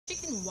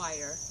chicken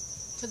wire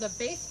to the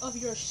base of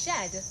your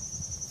shed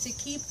to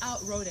keep out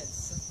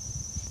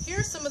rodents. Here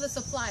are some of the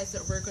supplies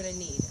that we're going to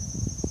need.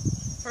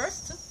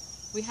 First,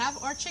 we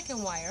have our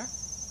chicken wire.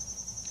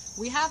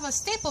 We have a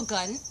staple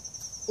gun,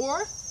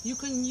 or you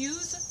can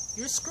use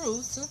your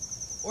screws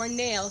or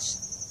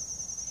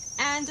nails,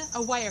 and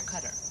a wire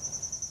cutter.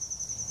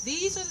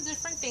 These are the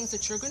different things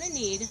that you're going to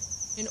need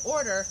in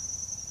order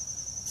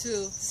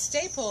to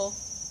staple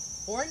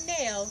or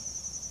nail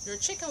your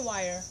chicken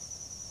wire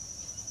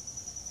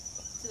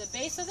to the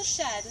base of the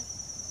shed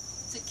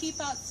to keep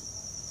out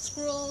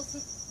squirrels,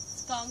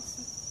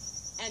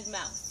 skunks, and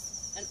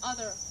mouse, and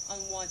other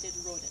unwanted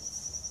rodents.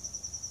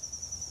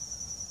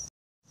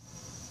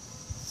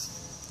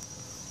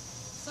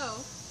 So,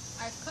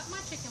 I've cut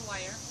my chicken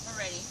wire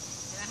already,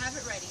 and I have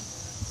it ready.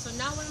 So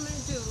now what I'm going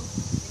to do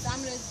is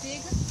I'm going to dig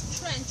a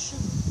trench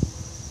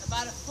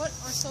about a foot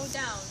or so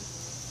down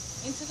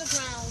into the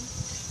ground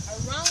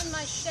around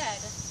my shed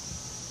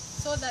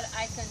so that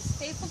I can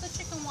staple the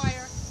chicken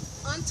wire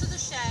onto the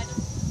shed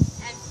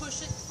and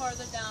push it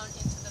further down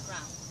into the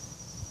ground.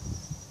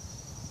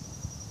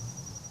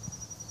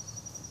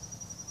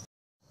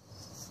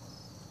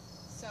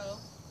 So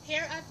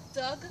here I've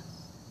dug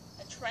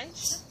a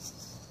trench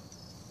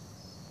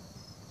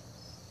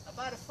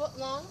about a foot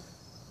long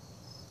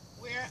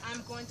where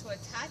I'm going to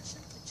attach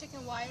the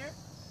chicken wire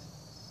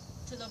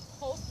to the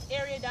post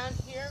area down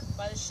here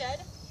by the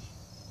shed,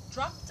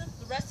 drop the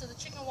rest of the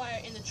chicken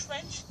wire in the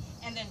trench,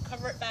 and then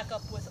cover it back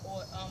up with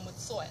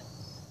soil.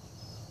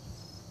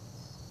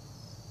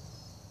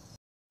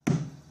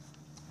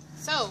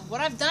 So what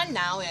I've done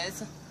now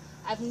is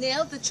I've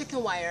nailed the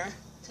chicken wire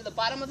to the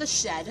bottom of the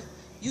shed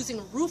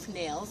using roof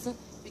nails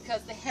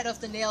because the head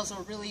of the nails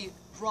are really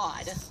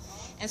broad.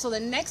 And so the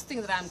next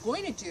thing that I'm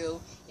going to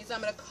do is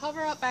I'm going to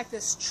cover up back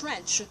this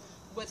trench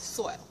with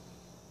soil.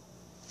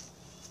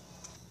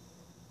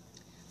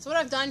 So what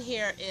I've done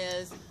here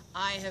is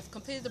I have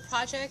completed the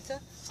project.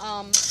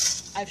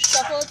 I've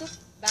shoveled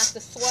back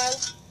the soil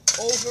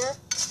over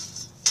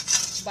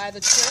by the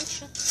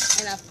trench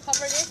and I've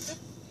covered it.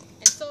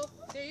 And so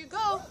there you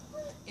go,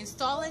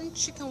 installing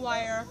chicken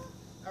wire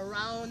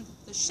around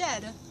the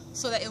shed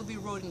so that it will be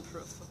rodent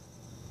proof.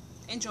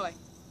 Enjoy.